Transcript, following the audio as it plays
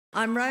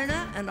I'm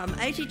Rona and I'm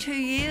 82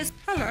 years.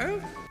 Hello.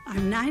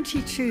 I'm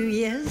 92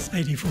 years.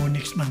 84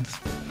 next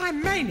month.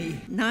 I'm Maney.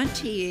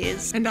 90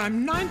 years. And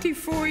I'm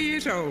 94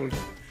 years old.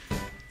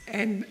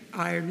 And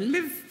I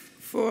live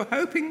for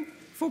hoping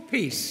for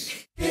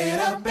peace. Get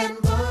up and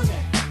boogie.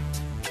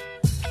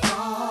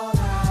 All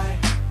right.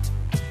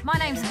 My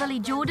name's Billy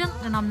Jordan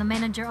and I'm the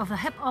manager of the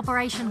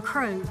Op-eration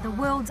crew, the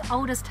world's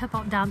oldest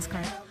hip-hop dance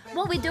group.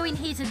 What we're doing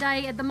here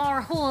today at the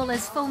Mora Hall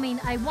is filming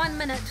a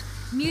 1-minute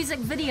music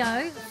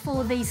video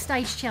for the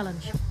Stage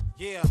Challenge.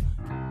 Yeah.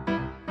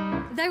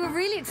 They were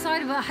really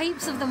excited, but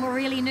heaps of them were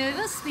really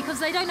nervous because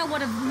they don't know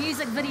what a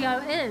music video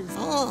is.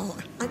 Oh,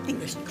 I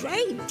think it's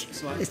great.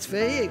 It's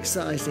very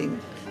exciting.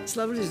 It's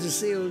lovely to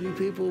see all you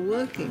people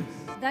working.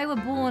 They were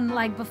born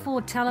like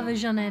before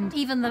television and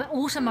even the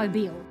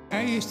automobile.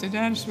 I used to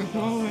dance with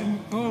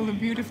all the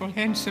beautiful,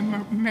 handsome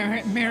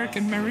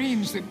American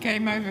Marines that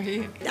came over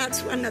here.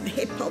 That's one of the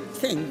hip-hop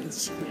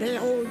things. They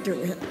all do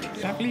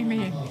it. Lovely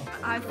men.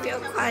 I feel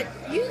quite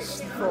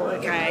useful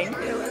again. I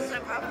feel as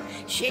if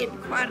I've shed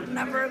quite a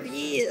number of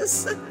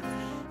years.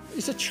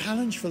 It's a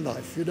challenge for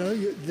life, you know.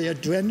 The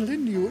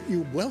adrenaline,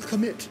 you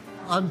welcome it.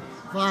 I'm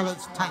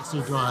Violet's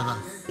taxi driver.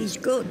 He's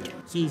good.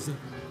 She's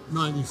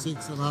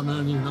 96 and I'm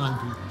only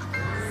 90.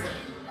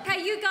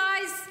 Okay, you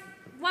guys,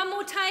 one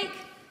more take.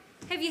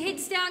 Have your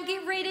heads down,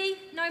 get ready,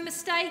 no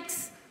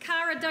mistakes.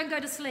 Cara, don't go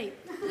to sleep.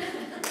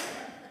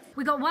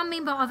 We got one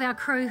member of our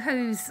crew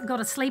who's got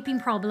a sleeping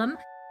problem.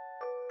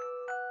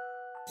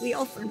 We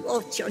often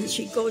watch her and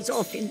she goes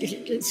off into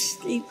little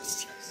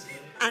sleeps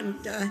and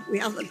we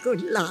have a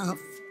good laugh.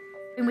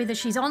 And whether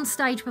she's on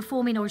stage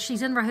performing or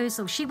she's in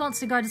rehearsal, she wants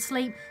to go to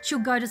sleep, she'll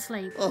go to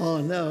sleep. Oh,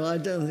 no, I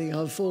don't think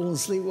I'll fall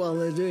asleep while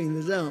they're doing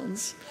the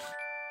dance.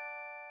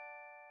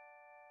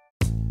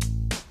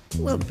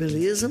 Well,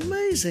 Billy is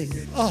amazing.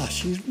 Oh,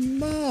 she's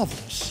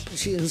marvellous.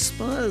 She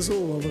inspires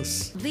all of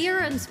us.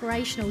 They're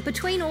inspirational.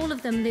 Between all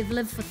of them, they've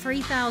lived for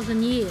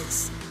 3,000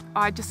 years.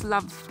 I just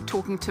love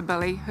talking to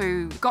Billy,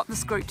 who got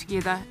this group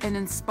together and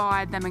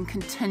inspired them and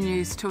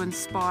continues to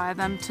inspire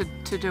them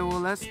to do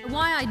all this.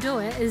 Why I do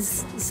it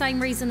is the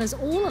same reason as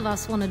all of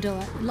us want to do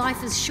it.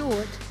 Life is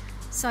short,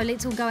 so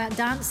let's all go out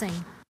dancing.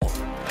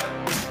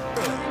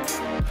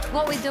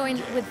 What we're doing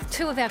with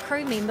two of our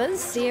crew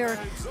members, they're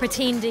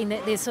pretending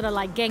that they're sort of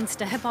like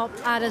gangster hip-hop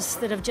artists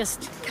that have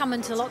just come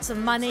into lots of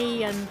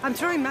money and... I'm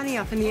throwing money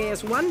up in the air,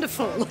 it's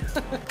wonderful.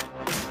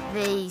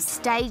 The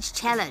Stage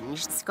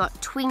Challenge has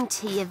got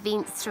 20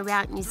 events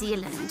throughout New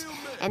Zealand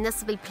and this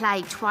will be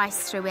played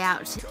twice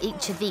throughout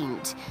each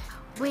event.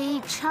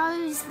 We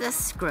chose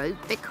this group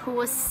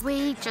because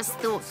we just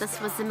thought this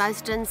was the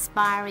most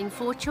inspiring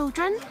for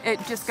children. It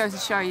just goes to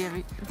show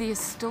you there's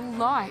still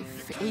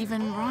life,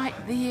 even right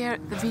there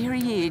at the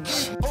very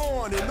edge.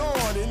 On and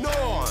on and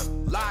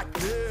on, like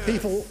this.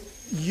 People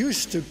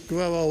used to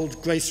grow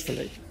old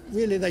gracefully.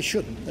 Really, they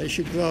shouldn't. They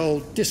should grow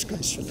old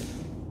disgracefully.